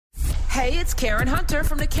Hey, it's Karen Hunter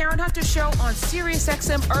from The Karen Hunter Show on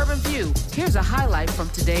SiriusXM Urban View. Here's a highlight from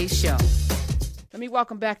today's show. Let me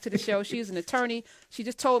welcome back to the show. She's an attorney. She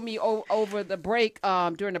just told me over the break,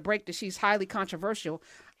 during the break, that she's highly controversial.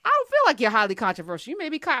 I don't feel like you're highly controversial. You may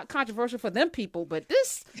be controversial for them people, but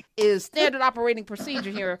this is standard operating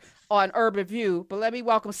procedure here on Urban View. But let me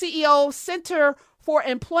welcome CEO, Center for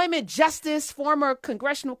Employment Justice, former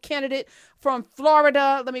congressional candidate from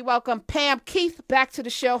Florida. Let me welcome Pam Keith back to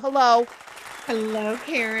the show. Hello. Hello,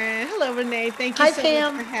 Karen. Hello, Renee. Thank you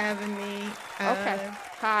so much for having me. Okay.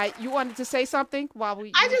 Hi. You wanted to say something while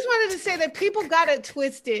we... I just wanted to say that people got it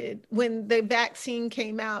twisted when the vaccine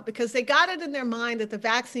came out because they got it in their mind that the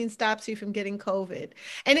vaccine stops you from getting COVID.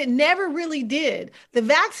 And it never really did. The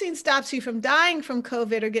vaccine stops you from dying from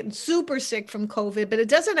COVID or getting super sick from COVID, but it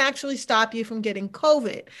doesn't actually stop you from getting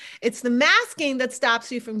COVID. It's the masking that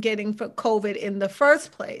stops you from getting COVID in the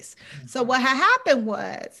first place. So what happened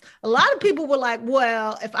was a lot of people were like,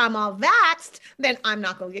 well, if I'm all vaxxed, then I'm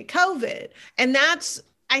not going to get COVID. And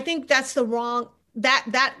I think that's the wrong,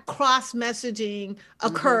 that cross messaging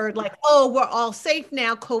occurred. Like, oh, we're all safe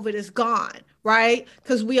now, COVID is gone, right?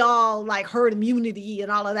 Because we all like herd immunity and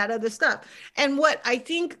all of that other stuff. And what I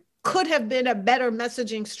think could have been a better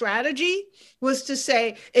messaging strategy was to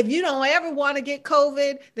say, if you don't ever want to get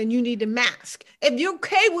COVID, then you need to mask. If you're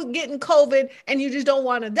okay with getting COVID and you just don't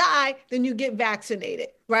want to die, then you get vaccinated,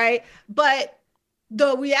 right? But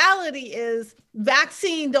the reality is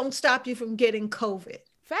vaccine don't stop you from getting COVID.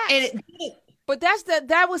 Facts. But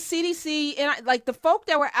that was CDC and like the folk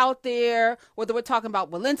that were out there, whether we're talking about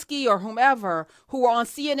Walensky or whomever, who were on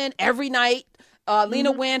CNN every night,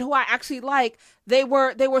 Lena Wen, who I actually like, they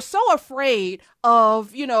were so afraid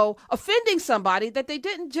of, offending somebody that they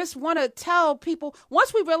didn't just want to tell people.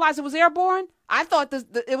 Once we realized it was airborne, I thought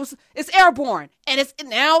it's airborne and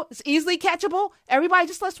it's easily catchable. Everybody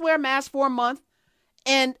just let's wear a mask for a month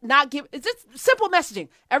and not give. It's just simple messaging.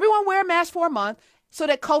 Everyone wear a mask for a month, so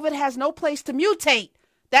that COVID has no place to mutate.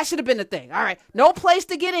 That should have been the thing. All right. No place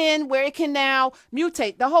to get in where it can now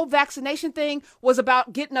mutate. The whole vaccination thing was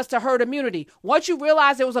about getting us to herd immunity. Once you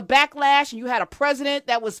realize there was a backlash and you had a president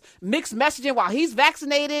that was mixed messaging while he's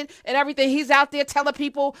vaccinated and everything, he's out there telling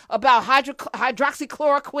people about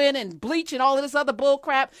hydroxychloroquine and bleach and all of this other bull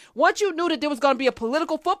crap. Once you knew that there was going to be a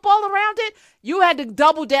political football around it, you had to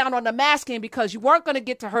double down on the masking because you weren't going to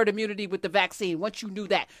get to herd immunity with the vaccine once you knew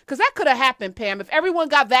that. Because that could have happened, Pam. If everyone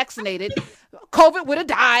got vaccinated, COVID would have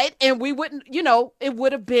died and we wouldn't, it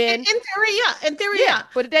would have been. In theory, yeah.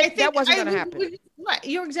 But that wasn't going to happen. Right.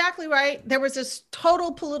 You're exactly right. There was this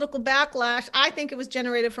total political backlash. I think it was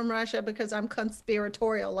generated from Russia because I'm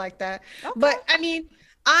conspiratorial like that. Okay. But I mean,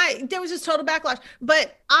 there was this total backlash.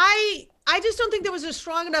 But I just don't think there was a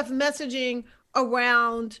strong enough messaging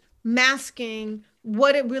around masking,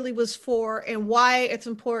 what it really was for and why it's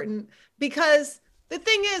important. Because the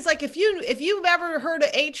thing is, like, if you've ever heard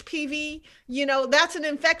of HPV, that's an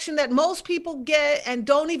infection that most people get and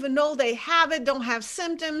don't even know they have it, don't have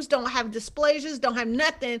symptoms, don't have dysplasias, don't have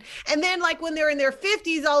nothing. And then like when they're in their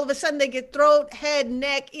 50s, all of a sudden they get throat, head,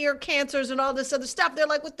 neck, ear cancers and all this other stuff. They're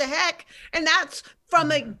like, what the heck? And that's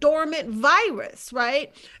from a dormant virus,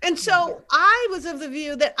 right? And so I was of the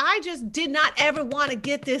view that I just did not ever want to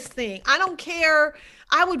get this thing. I don't care.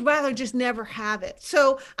 I would rather just never have it.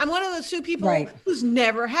 So I'm one of those few people who's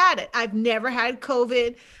never had it. I've never had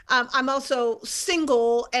COVID. I'm also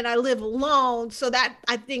single and I live alone. So that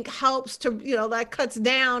I think helps to, that cuts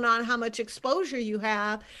down on how much exposure you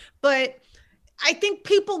have. But I think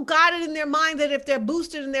people got it in their mind that if they're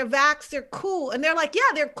boosted and they're vaxxed, they're cool. And they're like, yeah,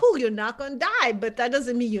 they're cool. You're not going to die, but that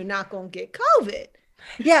doesn't mean you're not going to get COVID.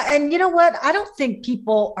 Yeah. And you know what? I don't think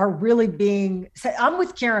people are really I'm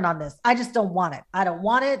with Karen on this. I just don't want it. I don't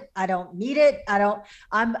want it. I don't need it.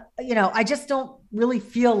 I just don't really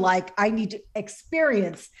feel like I need to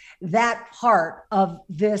experience that part of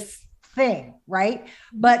this thing. Right.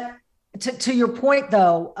 But to your point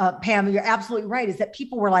though, Pam, you're absolutely right, is that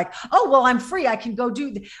people were like, oh, well, I'm free. I can go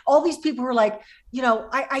do all these people were like,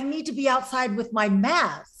 I need to be outside with my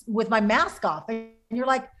mask off. And you're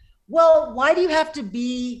like, well, why do you have to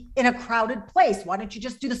be in a crowded place? Why don't you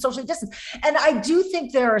just do the social distance? And I do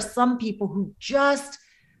think there are some people who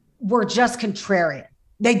were just contrarian.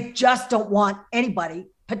 They just don't want anybody,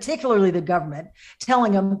 particularly the government,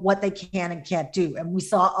 telling them what they can and can't do. And we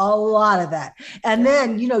saw a lot of that. And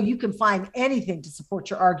then, you can find anything to support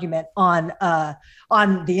your argument on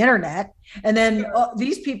the internet. And then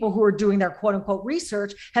these people who are doing their quote unquote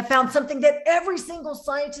research have found something that every single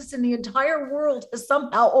scientist in the entire world has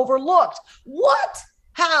somehow overlooked. What?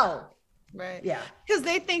 How? Right. Yeah. Because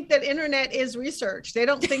they think that internet is research. They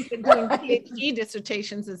don't think that doing PhD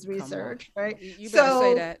dissertations is research, right? You better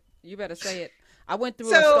say that. You better say it. I went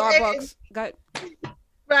through a Starbucks.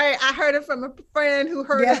 Right. I heard it from a friend who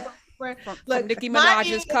heard it from from Nicki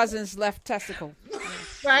Minaj's cousin's left testicle.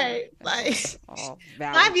 Right. Like,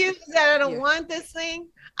 my view is that I don't want this thing.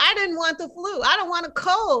 I didn't want the flu. I don't want a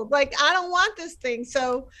cold. Like, I don't want this thing.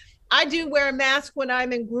 So I do wear a mask when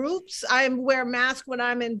I'm in groups. I wear a mask when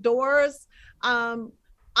I'm indoors.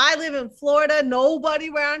 I live in Florida. Nobody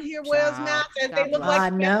around here wears masks, and they look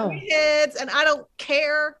like heads, and I don't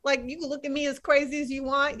care. Like, you can look at me as crazy as you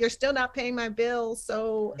want. You're still not paying my bills.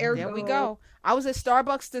 So there we go. I was at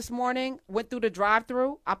Starbucks this morning, went through the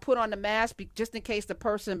drive-thru. I put on the mask just in case the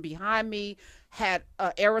person behind me had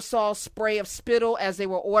an aerosol spray of spittle as they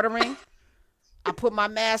were ordering. I put my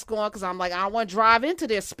mask on because I'm like, I don't want to drive into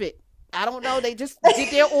their spit. I don't know. They just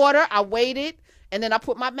did their order. I waited. And then I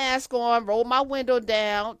put my mask on, rolled my window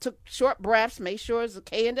down, took short breaths, made sure it's a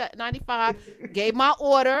KN95, gave my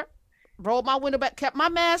order, rolled my window back, kept my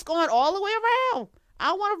mask on all the way around. I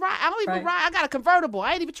don't want to ride. I don't even ride. I got a convertible.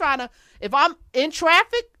 I ain't even trying to. If I'm in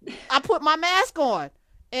traffic, I put my mask on.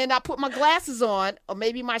 And I put my glasses on, or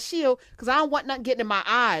maybe my shield, because I don't want nothing getting in my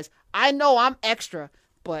eyes. I know I'm extra,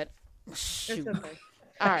 but shoot.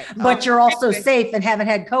 All right. But you're also safe and haven't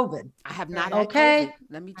had COVID. I have not had COVID.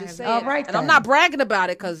 Let me just say all right. And I'm not bragging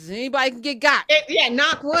about it because anybody can get got.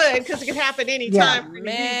 Knock wood, because it can happen anytime. Yeah.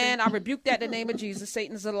 Man, I rebuke that in the name of Jesus.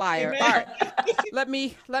 Satan's a liar. Amen. All right. let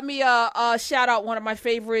me shout out one of my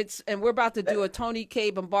favorites, and we're about to do a Toni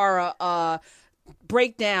Cade Bambara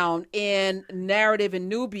breakdown in narrative in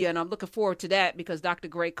Nubia, and I'm looking forward to that because Dr.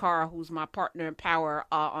 Gray Carr, who's my partner in power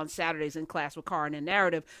on Saturdays in class with Carr in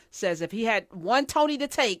narrative, says if he had one Toni to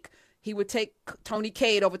take, he would take Toni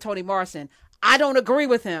Cade over Toni Morrison. I don't agree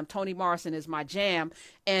with him. Toni Morrison is my jam,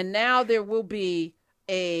 and now there will be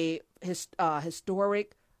a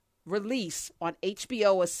historic release on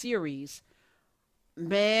HBO, a series.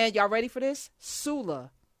 Man, y'all ready for this?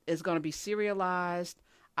 Sula is going to be serialized.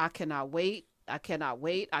 I cannot wait. And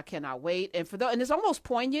and it's almost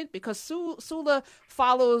poignant because Sula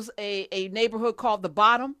follows a neighborhood called The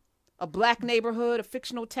Bottom, a black neighborhood, a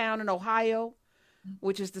fictional town in Ohio,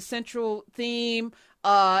 which is the central theme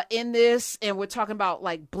in this. And we're talking about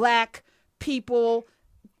like black people,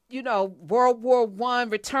 World War I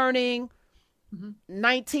returning.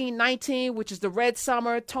 1919, which is the Red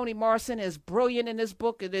Summer. Toni Morrison is brilliant in this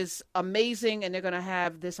book. It is amazing, and they're going to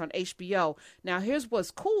have this on HBO. Now, here's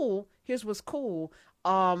what's cool.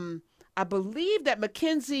 I believe that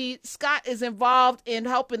Mackenzie Scott is involved in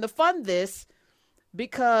helping to fund this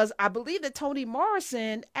because I believe that Toni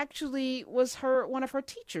Morrison actually was one of her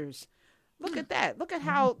teachers. Look at that. Look at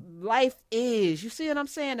how life is. You see what I'm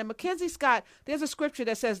saying? And Mackenzie Scott, there's a scripture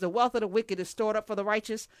that says the wealth of the wicked is stored up for the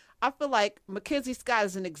righteous. I feel like Mackenzie Scott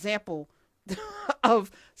is an example of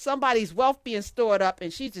somebody's wealth being stored up,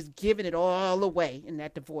 and she's just giving it all away in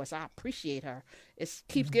that divorce. I appreciate her. It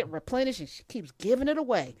keeps getting replenished, and she keeps giving it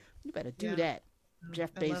away. You better do that.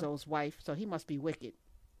 Jeff Bezos' wife, so he must be wicked.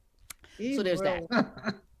 So there's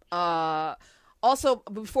that. Also,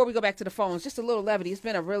 before we go back to the phones, just a little levity. It's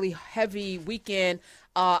been a really heavy weekend.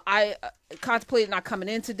 I contemplated not coming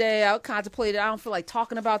in today. I don't feel like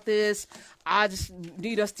talking about this. I just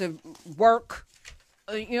need us to work.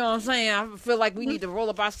 You know what I'm saying? I feel like we need to roll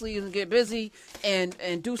up our sleeves and get busy and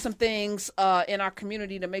do some things in our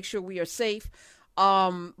community to make sure we are safe.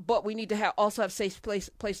 But we need to also have safe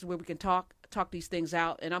places where we can talk these things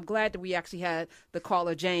out. And I'm glad that we actually had the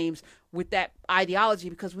caller James with that ideology,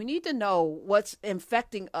 because we need to know what's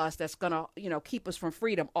infecting us that's going to, keep us from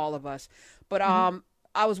freedom, all of us. But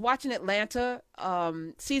I was watching Atlanta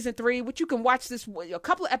season 3, which you can watch this. A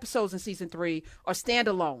couple of episodes in season 3 are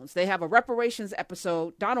standalones. They have a reparations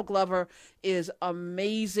episode. Donald Glover is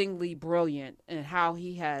amazingly brilliant in how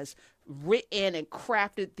he has written and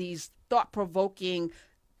crafted these thought-provoking.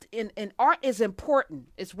 And art is important.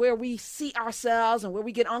 It's where we see ourselves and where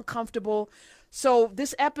we get uncomfortable. So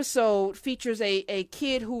this episode features a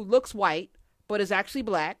kid who looks white but is actually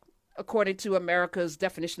black, according to America's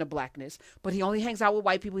definition of blackness. But he only hangs out with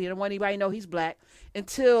white people. He doesn't want anybody to know he's black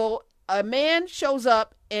until a man shows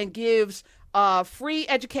up and gives free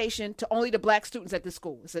education to only the black students at this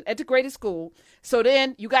school. It's an integrated school. So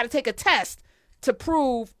then you got to take a test to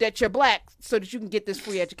prove that you're black so that you can get this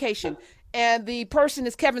free education. And the person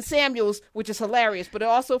is Kevin Samuels, which is hilarious. But it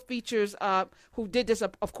also features, who did this,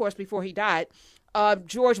 of course, before he died,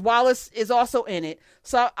 George Wallace is also in it.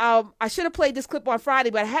 So I should have played this clip on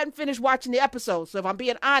Friday, but I hadn't finished watching the episode. So if I'm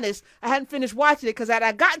being honest, I hadn't finished watching it because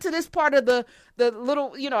I got to this part of the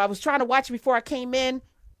little, I was trying to watch it before I came in.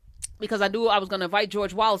 because I knew I was going to invite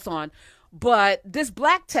George Wallace on. But this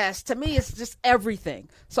black test, to me, is just everything.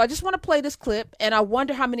 So I just want to play this clip, and I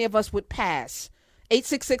wonder how many of us would pass.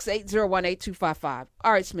 866-801-8255.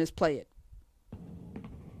 All right, Smith, play it.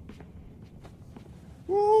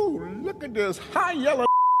 Ooh, look at this high yellow.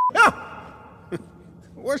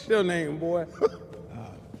 What's your name, boy?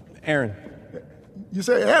 Aaron. You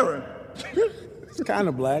say Aaron? It's kind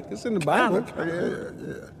of black. It's in the Bible.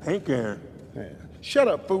 Yeah. Hank Aaron. Yeah. Shut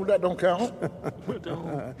up, fool. That don't count.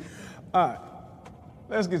 All right,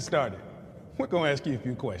 let's get started. We're going to ask you a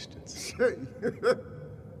few questions.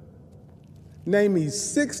 Name me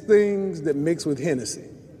 6 things that mix with Hennessy.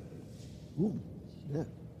 Ooh, yeah.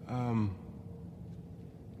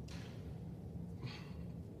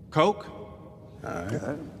 Coke. All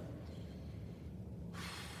right.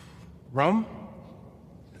 Rum.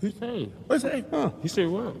 What's that? Huh? You say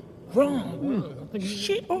rum. Rum.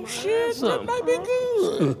 Shit, That might be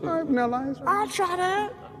good. All right, vanilla ice. I'll try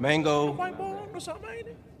that. Mango. White boy or something, ain't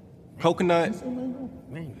it? Coconut.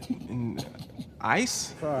 And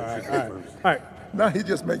ice. All right. Now he's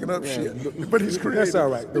just making up shit, but he's creative. That's all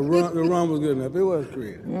right. The rum was good enough. It was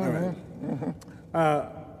creative. Mm-hmm. All right.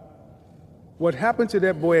 What happened to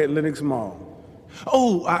that boy at Lenox Mall?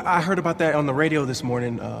 Oh, I heard about that on the radio this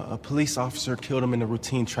morning. A police officer killed him in a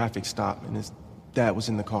routine traffic stop, and his dad was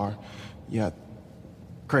in the car. Yeah,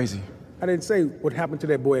 crazy. I didn't say what happened to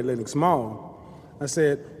that boy at Lenox Mall. I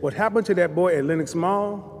said, what happened to that boy at Lenox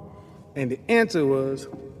Mall? And the answer was,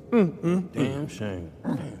 Damn shame.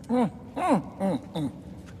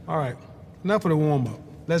 All right, enough of the warm-up.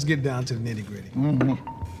 Let's get down to the nitty-gritty.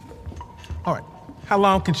 All right, how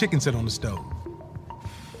long can chicken sit on the stove?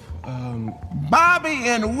 Bobby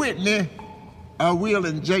and Whitney are Will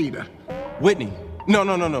and Jada. Whitney. No.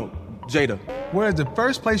 Jada. Where's the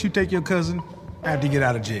first place you take your cousin after you get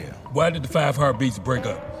out of jail? Why did the 5 Heartbeats break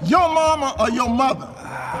up? Your mama or your mother?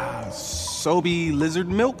 Sobe Lizard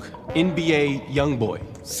Milk. NBA Youngboy.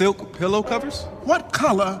 Silk pillow covers. What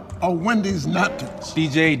color are Wendy's napkins?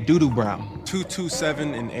 DJ Doodoo Brown.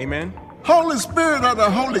 227 and Amen. Holy Spirit or the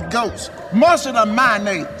Holy Ghost? Mustard or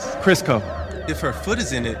mayonnaise? Crisco. If her foot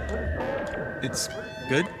is in it, it's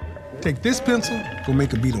good. Take this pencil, go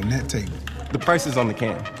make a beat on that table. The price is on the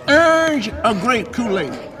can. Orange or grape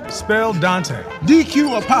Kool-Aid? Spell Dante.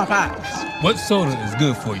 DQ or Popeyes? What soda is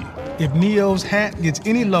good for you? If Neo's hat gets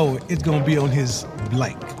any lower, it's gonna be on his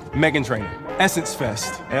blank. Megan Trainor. Essence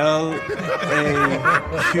Fest. LAQUES.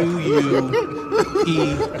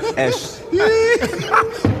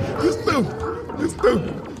 You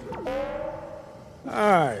stupid. All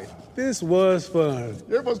right, this was fun.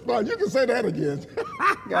 It was fun. You can say that again.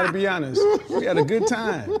 Gotta be honest, we had a good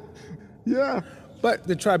time. Yeah. But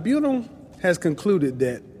the tribunal has concluded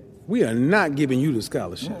that we are not giving you the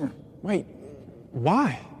scholarship. Wait,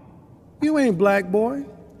 why? You ain't black, boy.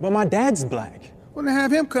 But my dad's black. Well, then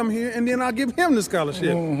have him come here, and then I'll give him the scholarship.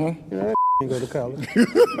 You know, that ain't go to college.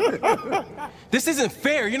 This isn't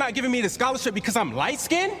fair. You're not giving me the scholarship because I'm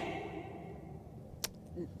light-skinned?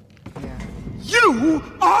 You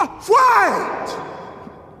are white.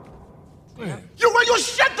 You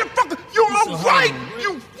shut the fuck up. You are white.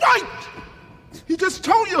 You white. He just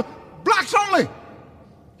told you blacks only.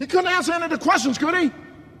 He couldn't answer any of the questions, could he?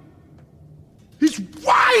 He's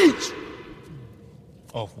white.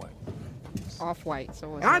 Off-white. Off-white.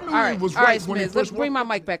 So I knew all he was all white right, when he Smith, let's first bring my walked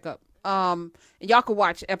mic back up. And y'all can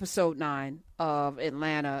watch episode 9 of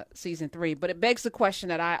Atlanta season 3. But it begs the question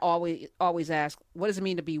that I always ask: what does it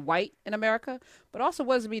mean to be white in America? But also,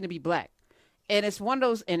 what does it mean to be black? And it's one of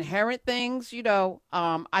those inherent things, you know.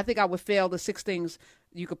 I think I would fail the 6 things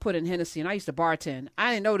you could put in Hennessy. And I used to bartend.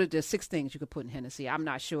 I didn't know that there's 6 things you could put in Hennessy. I'm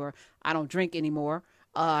not sure. I don't drink anymore.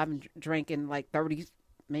 I've been drinking like 30,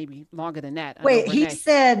 maybe longer than that. Wait, he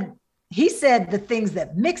said the things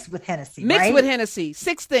that mix with Hennessy, mix right? with Hennessy,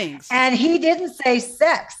 6 things. And he didn't say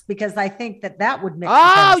sex because I think that would mix with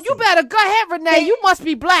Oh, Hennessy. you better go ahead, Renee. You must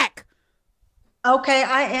be black. Okay,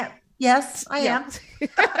 I am. Yes, I am.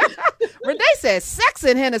 Renee says sex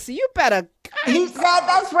in Hennessy. You better. He said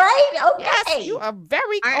that's right. Okay. Yes, you are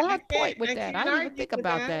very on point with that. I didn't even think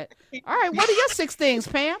about that. All right, what are your 6 things,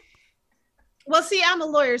 Pam? Well, see, I'm a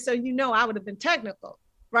lawyer, so you know I would have been technical,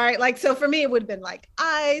 right? Like, so for me, it would have been like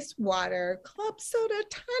ice, water, club soda,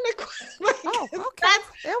 tonic. Like, Oh,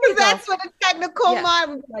 okay. that's what a technical Yeah. mind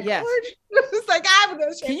would be like. Yes. Orange juice. Like, I'm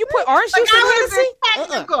going to Can you put orange juice I in would have Hennessy? been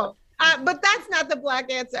technical. But that's not the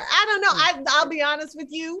black answer. I don't know. I'll be honest with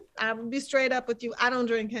you. I will be straight up with you. I don't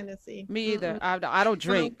drink Hennessy. Me either. I don't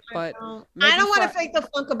drink, but I don't want to fake the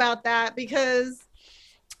funk about that because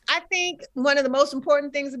I think one of the most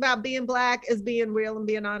important things about being black is being real and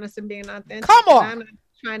being honest and being authentic. Come on.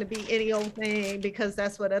 trying to be any old thing because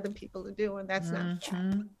that's what other people are doing. That's not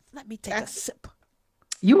true. Let me take a sip.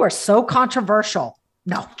 You are so controversial.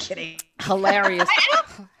 No, I'm kidding. Hilarious.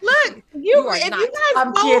 Look, if you guys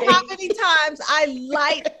know how many times I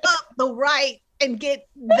light up the right and get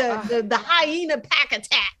the hyena pack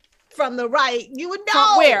attack from the right, you would know.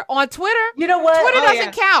 From where? On Twitter? You know what? Twitter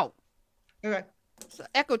doesn't count. Okay. It's an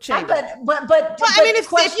echo chamber. But I mean,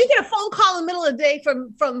 if you get a phone call in the middle of the day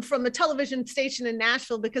from a television station in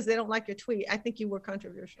Nashville because they don't like your tweet, I think you were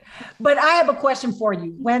controversial. But I have a question for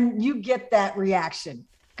you. When you get that reaction,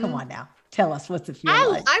 come on now, tell us what's it feel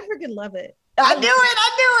like. I freaking love it. I knew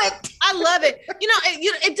it. I love it.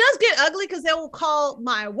 It does get ugly because they will call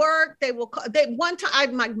my work. One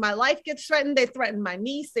time my life gets threatened. They threatened my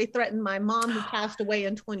niece. They threatened my mom who passed away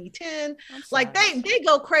in 2010. Like they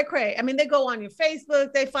go cray. I mean, they go on your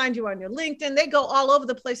Facebook. They find you on your LinkedIn. They go all over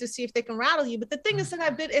the place to see if they can rattle you. But the thing is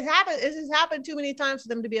that it has happened too many times for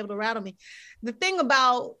them to be able to rattle me. The thing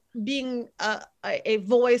about being a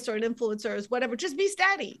voice or an influencer is whatever, just be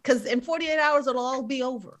steady, because in 48 hours it'll all be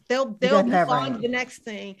over. They'll move on to the next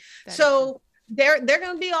thing. So they're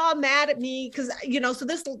going to be all mad at me because so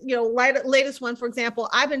this latest one, for example,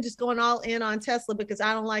 I've been just going all in on Tesla because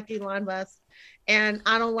I don't like Elon Musk, and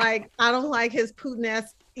I don't like his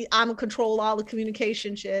Putin-esque I'm gonna control all the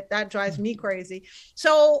communication shit. That drives me crazy.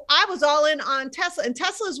 So I was all in on Tesla, and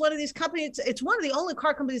Tesla is one of these companies. It's one of the only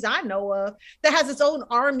car companies I know of that has its own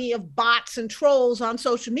army of bots and trolls on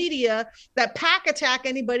social media that pack attack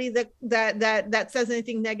anybody that says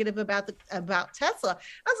anything negative about Tesla.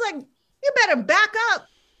 I was like, you better back up.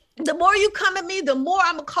 The more you come at me, the more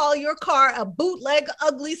I'm gonna call your car a bootleg,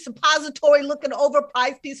 ugly, suppository looking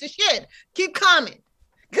overpriced piece of shit. Keep coming.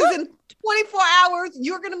 Because in 24 hours,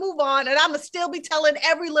 you're going to move on. And I'm going to still be telling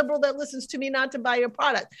every liberal that listens to me not to buy your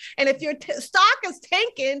product. And if your stock is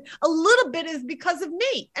tanking, a little bit is because of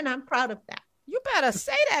me. And I'm proud of that. You better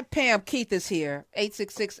say that. Pam Keith is here.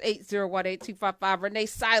 866-801-8255. Renee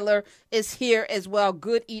Seiler is here as well.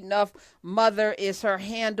 Good Enough Mother is her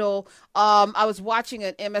handle. I was watching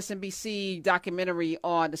an MSNBC documentary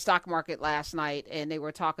on the stock market last night, and they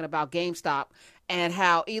were talking about GameStop and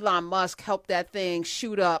how Elon Musk helped that thing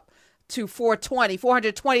shoot up to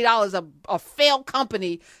 $420. A failed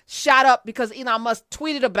company shot up because Elon Musk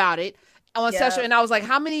tweeted about it on session. And I was like,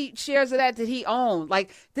 how many shares of that did he own?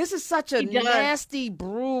 Like, this is such a nasty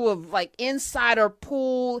brew of like insider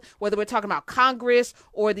pool, whether we're talking about Congress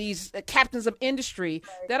or these captains of industry,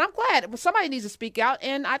 that I'm glad somebody needs to speak out.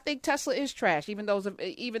 And I think Tesla is trash, even though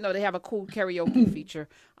they have a cool karaoke feature.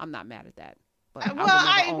 I'm not mad at that.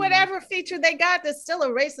 Whatever feature they got, that's still a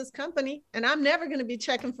racist company, and I'm never going to be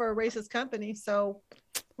checking for a racist company. So,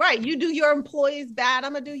 right, you do your employees bad,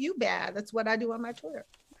 I'm gonna do you bad. That's what I do on my Twitter.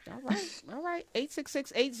 All right.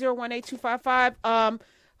 866-801-8255.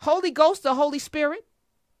 Holy Ghost or Holy Spirit?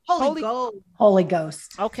 Holy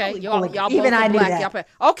Ghost. Okay, y'all even I knew that.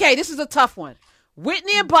 Okay, this is a tough one.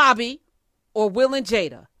 Whitney and Bobby or Will and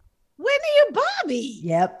Jada? Whitney and Bobby.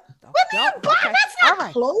 Yep. Whitney and Bobby. Okay. That's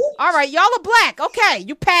not close. All right, y'all are black. Okay,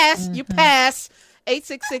 you pass. You pass.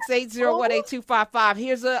 866-801-8255.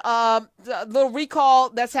 Here's a little recall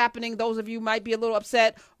that's happening. Those of you might be a little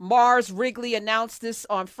upset. Mars Wrigley announced this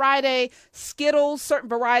on Friday. Skittles, certain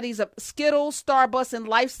varieties of Skittles, Starburst, and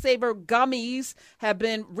Lifesaver gummies have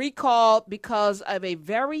been recalled because of a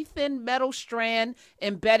very thin metal strand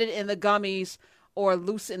embedded in the gummies or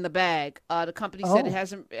loose in the bag. The company said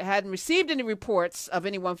it hadn't received any reports of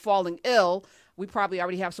anyone falling ill. We probably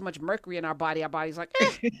already have so much mercury in our body. Our body's like,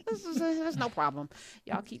 there's no problem.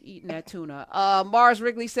 Y'all keep eating that tuna. Mars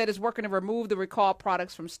Wrigley said it's working to remove the recalled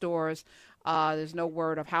products from stores. There's no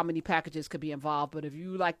word of how many packages could be involved. But if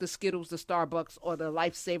you like the Skittles, the Starbucks, or the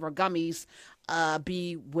Lifesaver gummies,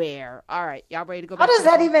 beware. All right. Y'all ready to go back? How does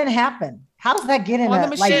that even happen? How does that get in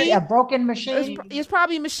a broken machine? It's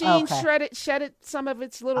probably a machine shedded some of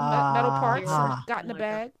its little metal parts, got in the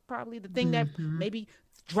bag. Probably the thing that maybe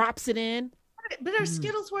drops it in. But are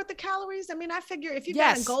Skittles worth the calories? I mean, I figure if you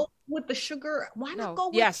gotta go with the sugar, why not go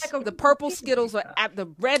with the purple Skittles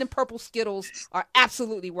the red and purple Skittles are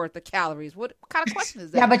absolutely worth the calories. What kind of question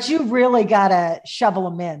is that? Yeah, but you really gotta shovel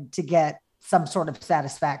them in to get some sort of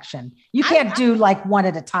satisfaction. You can't do like one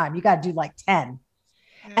at a time. You gotta do like 10.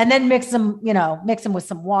 And then mix them with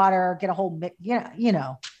some water, get a whole mix,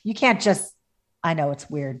 you can't just, I know it's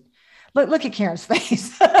weird. Look at Karen's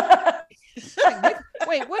face.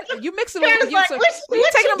 Wait, what? You mixing them? You taking them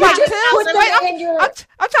like pills?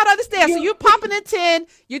 I'm trying to understand. So you're popping in 10,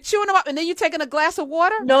 you're chewing them up, and then you're taking a glass of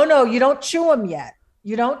water? No, you don't chew them yet.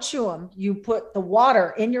 You don't chew them. You put the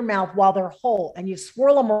water in your mouth while they're whole, and you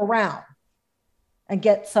swirl them around. and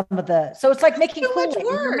get some of the, so it's like making Kool-Aid in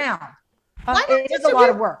your mouth. It is a lot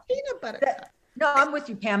of work. Peanut butter. No, I'm with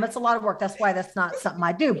you, Pam. It's a lot of work. That's why that's not something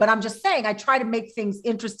I do. But I'm just saying I try to make things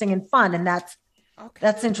interesting and fun. And that's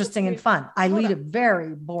interesting and fun. I lead a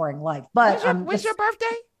very boring life. But when's your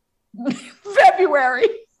birthday? February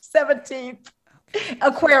 17th. Okay.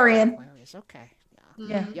 Aquarian. Aquarius. Okay.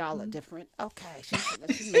 Yeah. Y'all are different. Okay.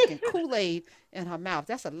 She's making Kool-Aid in her mouth.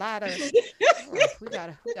 That's a lot of we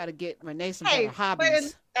gotta get Renee some better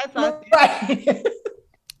hobbies. That's awesome. Right.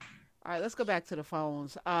 All right, let's go back to the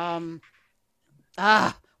phones.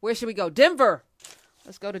 Where should we go? Denver.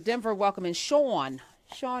 Let's go to Denver. Welcome in Sean.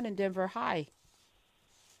 Sean in Denver. Hi.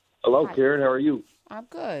 Hello, Karen. How are you? I'm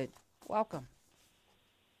good. Welcome.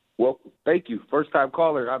 Well, thank you. First time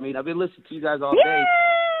caller. I mean, I've been listening to you guys all day.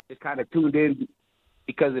 Just kind of tuned in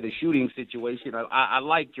because of the shooting situation. I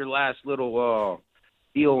liked your last little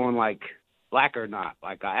deal on like black or not.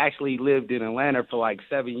 Like I actually lived in Atlanta for like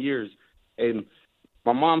 7 years, and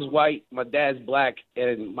my mom's white, my dad's black,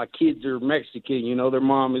 and my kids are Mexican. You know, their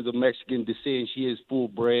mom is of Mexican descent. She is full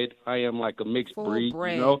bred. I am like a mixed breed.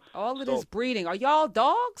 You know, all of this breeding. Are y'all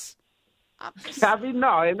dogs? I mean,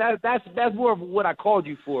 no, and that's more of what I called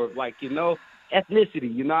you for. Like, you know,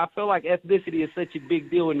 ethnicity. You know, I feel like ethnicity is such a big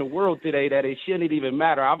deal in the world today that it shouldn't even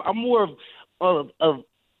matter. I'm more of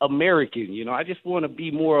American. You know, I just want to be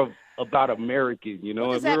more about American. You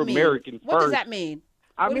know, if we're American first. What does that mean?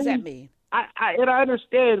 What does that mean? I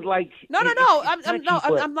understand, like... No.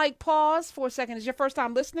 I'm like, pause for a second. Is your first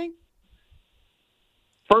time listening?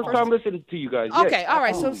 First time listening to you guys. Okay, yes. All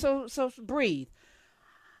right. So breathe.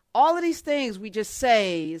 All of these things we just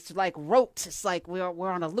say, it's like ropes. It's like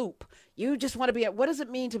we're on a loop. You just want to be, what does it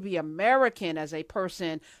mean to be American as a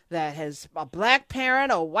person that has a black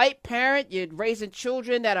parent, a white parent? You're raising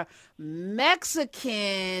children that are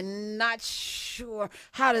Mexican. Not sure.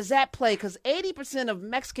 How does that play? Because 80% of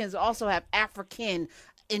Mexicans also have African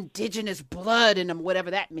indigenous blood in them,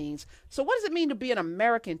 whatever that means. So what does it mean to be an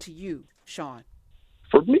American to you, Sean?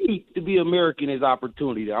 For me, to be American is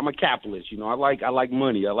opportunity. I'm a capitalist, you know. I like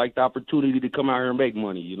money. I like the opportunity to come out here and make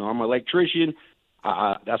money. You know, I'm an electrician.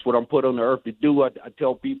 That's what I'm put on the earth to do. I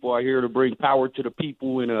tell people I'm here to bring power to the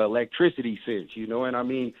people in an electricity sense, you know. And I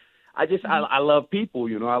mean, I love people,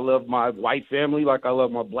 you know. I love my white family like I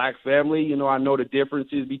love my black family. You know, I know the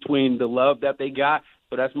differences between the love that they got.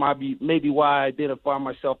 So that's maybe why I identify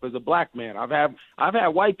myself as a black man. I've had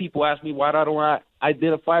white people ask me why don't I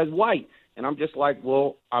identify as white. And I'm just like,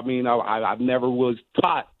 well, I mean, I've never was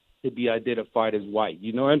taught to be identified as white,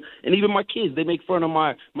 you know, and even my kids, they make fun of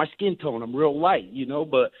my skin tone. I'm real light, you know,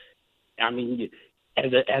 but I mean,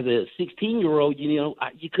 as a 16-year-old, you know,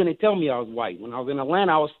 you couldn't tell me I was white. When I was in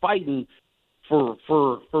Atlanta, I was fighting for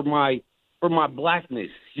my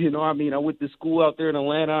blackness, you know. I mean, I went to school out there in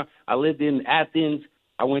Atlanta. I lived in Athens.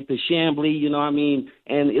 I went to Chamblee, you know what I mean,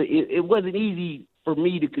 and it wasn't easy for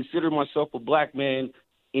me to consider myself a black man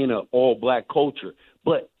in an all-black culture.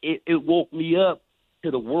 But it woke me up to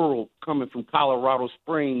the world coming from Colorado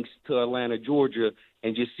Springs to Atlanta, Georgia,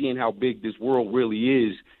 and just seeing how big this world really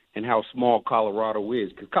is and how small Colorado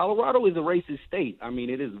is. Because Colorado is a racist state. I mean,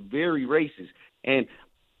 it is very racist. And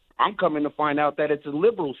I'm coming to find out that it's a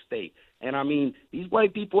liberal state. And, I mean, these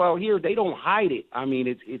white people out here, they don't hide it. I mean,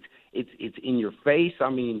 it's in your face. I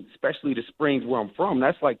mean, especially the Springs where I'm from.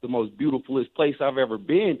 That's like the most beautifulest place I've ever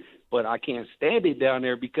been. But I can't stand it down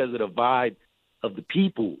there because of the vibe of the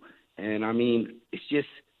people. And, I mean, it's just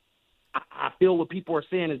I feel what people are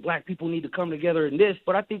saying is black people need to come together in this,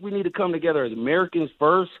 but I think we need to come together as Americans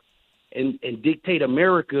first and dictate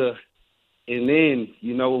America. And then,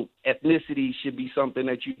 you know, ethnicity should be something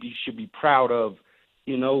that you should be proud of,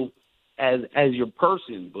 you know, as your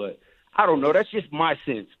person. But I don't know. That's just my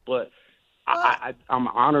sense. But I'm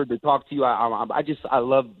honored to talk to you. I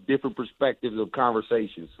love different perspectives of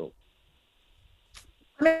conversation. So.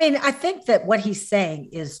 I mean, I think that what he's saying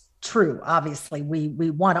is true. Obviously,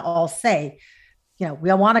 we want to all say, you know, we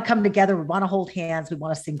all want to come together. We want to hold hands. We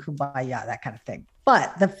want to sing Kumbaya, that kind of thing.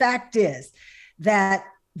 But the fact is that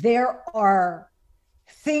there are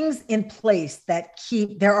things in place that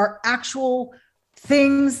there are actual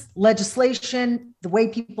things, legislation, the way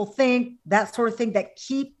people think, that sort of thing that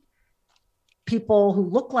keep people who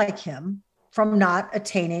look like him from not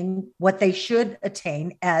attaining what they should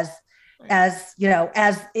attain as you know,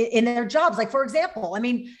 as in their jobs. Like, for example, I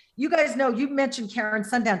mean, you guys know, you mentioned, Karen,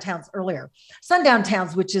 sundown towns earlier. Sundown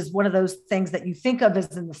towns, which is one of those things that you think of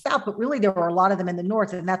as in the South, but really there are a lot of them in the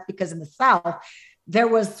North. And that's because in the South, there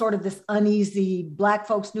was sort of this uneasy, Black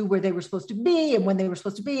folks knew where they were supposed to be and when they were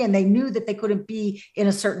supposed to be, and they knew that they couldn't be in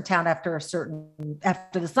a certain town after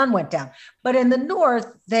the sun went down. But in the North,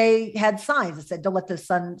 they had signs that said, don't let the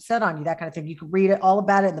sun set on you, that kind of thing. You can read it all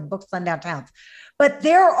about it in the book Sundown Towns. But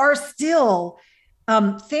there are still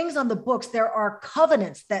things on the books. There are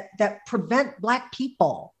covenants that prevent Black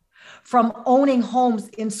people from owning homes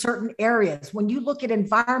in certain areas. When you look at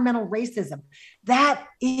environmental racism, that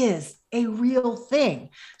is a real thing.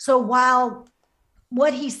 So while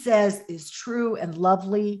what he says is true and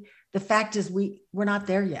lovely, the fact is we're not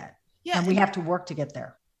there yet. Yeah, and we have to work to get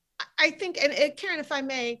there. I think, and Karen, if I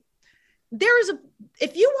may,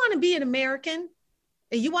 if you want to be an American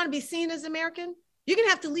and you want to be seen as American, you're going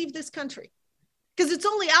to have to leave this country, because it's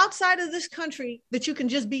only outside of this country that you can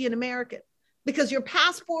just be an American. Because your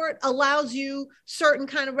passport allows you certain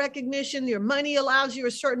kind of recognition, your money allows you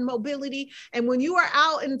a certain mobility. And when you are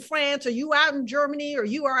out in France, or you out in Germany, or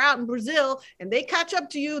you are out in Brazil, and they catch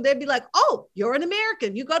up to you, they'd be like, oh, you're an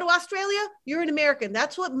American. You go to Australia, you're an American.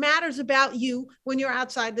 That's what matters about you when you're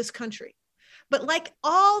outside this country. But like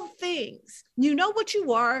all things, you know what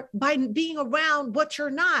you are by being around what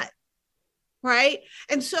you're not, right?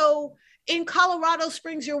 And so in Colorado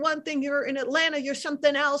Springs, you're one thing, you're in Atlanta, you're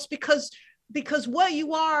something else, because what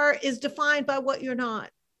you are is defined by what you're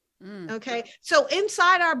not. Okay. So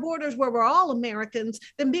inside our borders, where we're all Americans,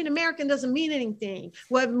 then being American doesn't mean anything.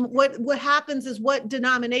 What happens is, what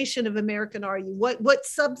denomination of American are you? What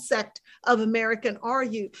subsect of American are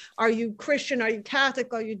you? Are you Christian? Are you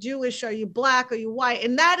Catholic? Are you Jewish? Are you Black? Are you white?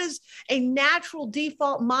 And that is a natural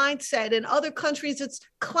default mindset. In other countries, it's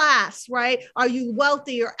class, right? Are you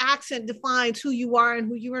wealthy? Your accent defines who you are and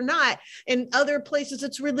who you are not. In other places,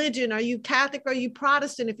 it's religion. Are you Catholic? Are you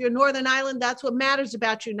Protestant? If you're Northern Ireland, that's what matters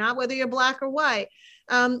about you, not whether you're Black or white.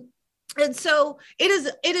 And so it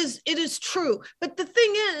is true. But the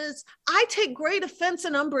thing is, I take great offense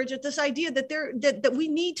and umbrage at this idea that we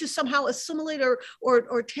need to somehow assimilate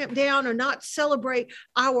or tamp down or not celebrate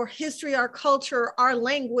our history, our culture, our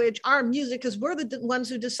language, our music, because we're the ones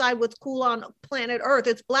who decide what's cool on planet Earth.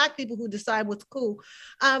 It's Black people who decide what's cool.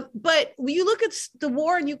 But when you look at the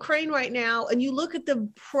war in Ukraine right now, and you look at the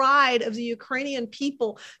pride of the Ukrainian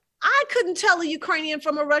people, I couldn't tell a Ukrainian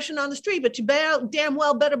from a Russian on the street, but you damn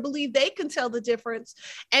well better believe they can tell the difference.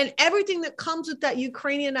 And everything that comes with that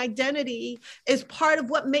Ukrainian identity is part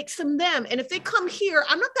of what makes them them. And if they come here,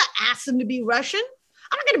 I'm not going to ask them to be Russian.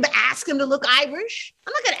 I'm not going to ask them to look Irish.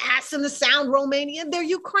 I'm not going to ask them to sound Romanian. They're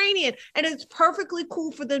Ukrainian. And it's perfectly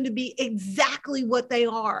cool for them to be exactly what they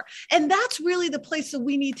are. And that's really the place that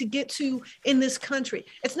we need to get to in this country.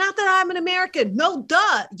 It's not that I'm an American. No,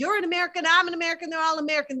 duh. You're an American. I'm an American. They're all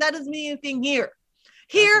American. That doesn't mean anything here.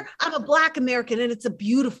 Here, I'm a Black American, and it's a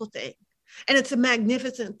beautiful thing. And it's a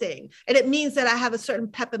magnificent thing. And it means that I have a certain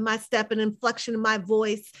pep in my step, and inflection in my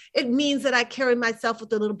voice. It means that I carry myself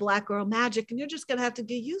with a little Black girl magic, and you're just going to have to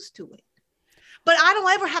get used to it. But I don't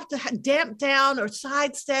ever have to damp down or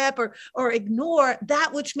sidestep or ignore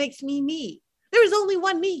that which makes me me. There is only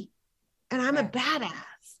one me, and I'm a badass.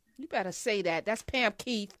 You better say that. That's Pam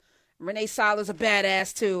Keith. Renee Siler's a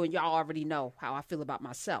badass too, and y'all already know how I feel about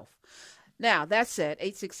myself. Now, that said,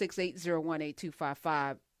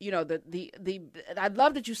 866-801-8255. You know, I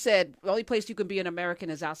love that you said the only place you can be an American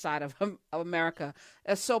is outside of America.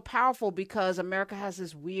 It's so powerful, because America has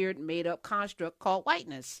this weird made up construct called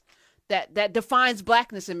whiteness that defines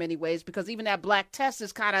Blackness in many ways, because even that Black test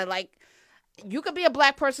is kind of like, you could be a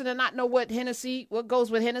Black person and not know what goes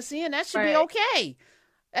with Hennessy, and that should be okay.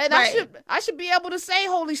 And I should be able to say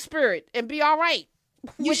Holy Spirit and be all right.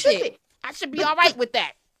 You should be. I should be all right with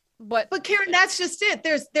that. But Karen, that's just it.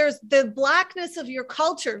 There's the Blackness of your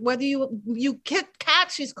culture, whether you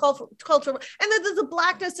catch these culture, and then there's the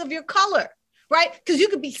Blackness of your color, right? Because you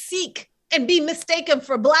could be Sikh and be mistaken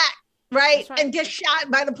for Black, right? And get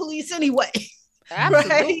shot by the police anyway.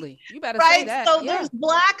 Absolutely. Right? You better say that. So there's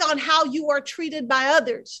Black on how you are treated by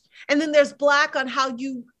others. And then there's Black on how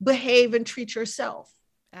you behave and treat yourself.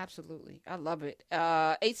 Absolutely. I love it.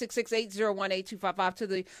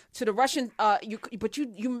 866-801-8255 to the Russian. You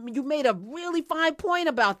made a really fine point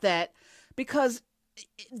about that, because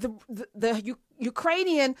the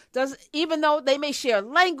Ukrainian does, even though they may share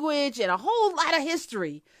language and a whole lot of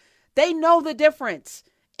history, they know the difference.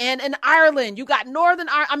 And in Ireland, you got Northern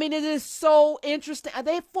Ireland. I mean, it is so interesting.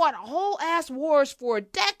 They fought whole ass wars for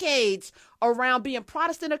decades around being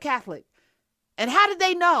Protestant or Catholic. And how did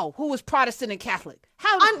they know who was Protestant and Catholic?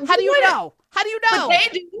 How do you know? How do you know? But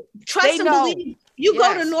they do. Trust and believe. You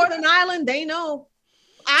go to Northern Ireland, they know.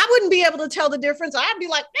 I wouldn't be able to tell the difference. I'd be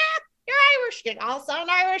like, you're Irish. You all sound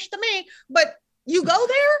Irish to me. But you go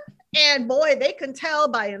there And boy, they can tell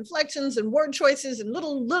by inflections and word choices and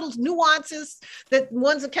little nuances that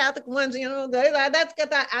one's a Catholic, one's, that's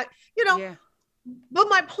got that, Yeah. But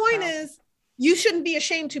my point is, you shouldn't be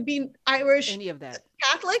ashamed to be Irish, any of that,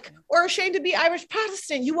 Catholic, or ashamed to be Irish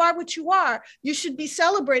Protestant. You are what you are. You should be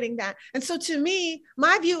celebrating that. And so to me,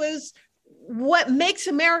 my view is, what makes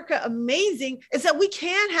America amazing is that we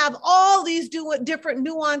can have all these different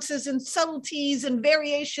nuances and subtleties and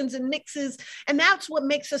variations and mixes. And that's what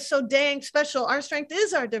makes us so dang special. Our strength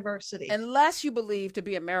is our diversity. Unless you believe to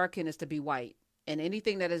be American is to be white, and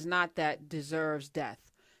anything that is not that deserves death.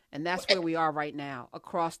 And that's where we are right now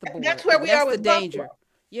across the board. That's where we are with the danger. Buffalo.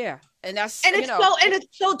 Yeah. And that's,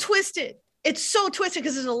 it's so twisted. It's so twisted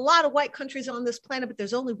because there's a lot of white countries on this planet, but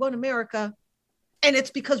there's only one America. And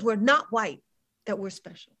it's because we're not white that we're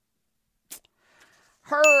special.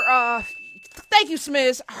 Thank you,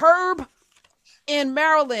 Smiz. Herb in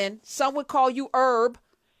Maryland. Some would call you Herb,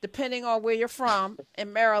 depending on where you're from.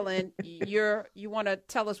 In Maryland, you want to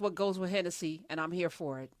tell us what goes with Hennessy, and I'm here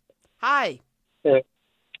for it. Hi. Hey.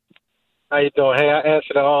 How you doing? Hey, I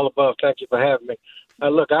answered all above. Thank you for having me.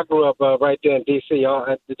 Look, I grew up right there in D.C.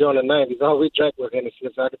 during the 90s. All we drank was Hennessy,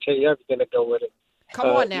 so I can tell you everything that go with it.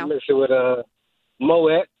 Come on now. You mix it with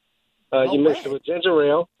Moet. You mix it with ginger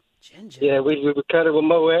ale. Ginger. Yeah, we would cut it with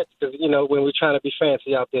Moet because, when we're trying to be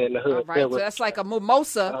fancy out there in the hood. All right, so that's like a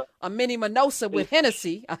mimosa, a mini mimosa with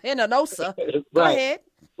Hennessy, a Hennanosa. Go ahead.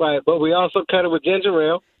 Right, but we also cut it with ginger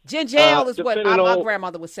ale. Ginger ale is what my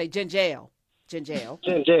grandmother would say, ginger ale. Ginger ale.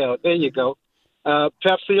 Ginger ale, there you go.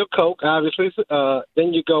 Pepsi or Coke, obviously.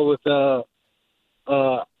 Then you go with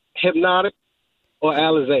Hypnotic or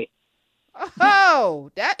Alizé. Oh,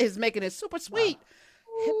 that is making it super sweet.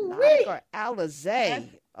 Hypnotic or Alizé.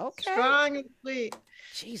 Okay. Strong and sweet.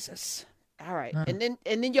 Jesus. All right. And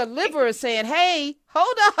then your liver is saying, hey,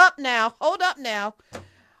 hold up now.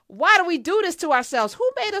 Why do we do this to ourselves? Who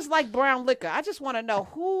made us like brown liquor? I just want to know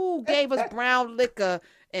who gave us brown liquor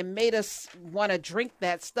and made us want to drink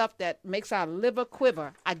that stuff that makes our liver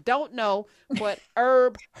quiver. I don't know, but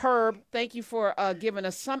Herb, thank you for giving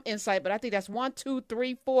us some insight, but I think that's 1, 2,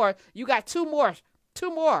 3, 4. You got two more.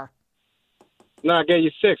 No, I gave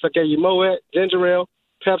you 6. I gave you Moet, ginger ale,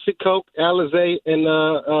 Pepsi, Coke, Alizé, and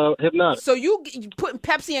Hypnotic. So you putting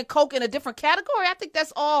Pepsi and Coke in a different category? I think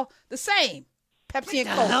that's all the same. Pepsi and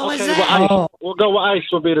Coke. Okay, well, we'll go with ice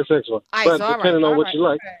will be the 6th one. Ice, but all depending right, on what you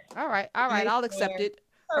like. All right. I'll accept it.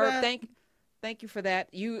 Herb, thank you for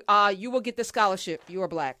that. You will get the scholarship. You are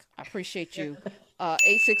black. I appreciate you.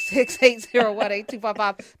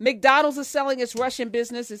 866-801-8255. McDonald's is selling its Russian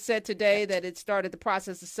business. It said today that it started the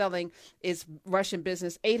process of selling its Russian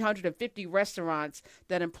business. 850 restaurants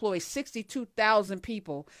that employ 62,000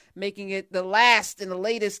 people, making it the last and the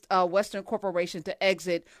latest Western corporation to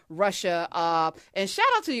exit Russia. And shout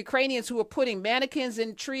out to Ukrainians who are putting mannequins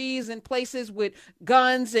in trees and places with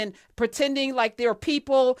guns and pretending like they're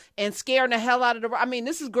people and scaring the hell out of the. I mean,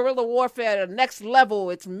 this is guerrilla warfare at the next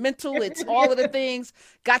level. It's mental. It's all of the things.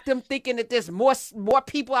 Got them thinking that there's more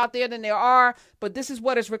people out there than there are, but this is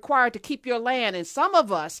what is required to keep your land. And some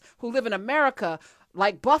of us who live in America,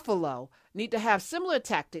 like Buffalo, need to have similar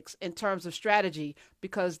tactics in terms of strategy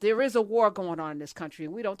because there is a war going on in this country,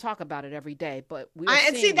 and we don't talk about it every day. But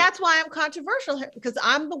that's why I'm controversial here, because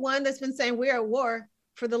I'm the one that's been saying we're at war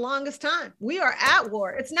for the longest time. We are at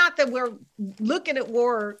war. It's not that we're looking at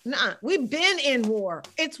war. Nah, we've been in war.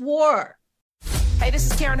 It's war. Hey, this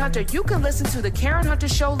is Karen Hunter. You can listen to The Karen Hunter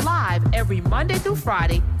Show live every Monday through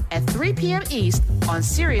Friday at 3 p.m. East on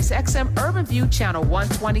SiriusXM Urban View Channel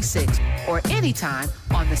 126 or anytime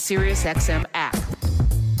on the SiriusXM app.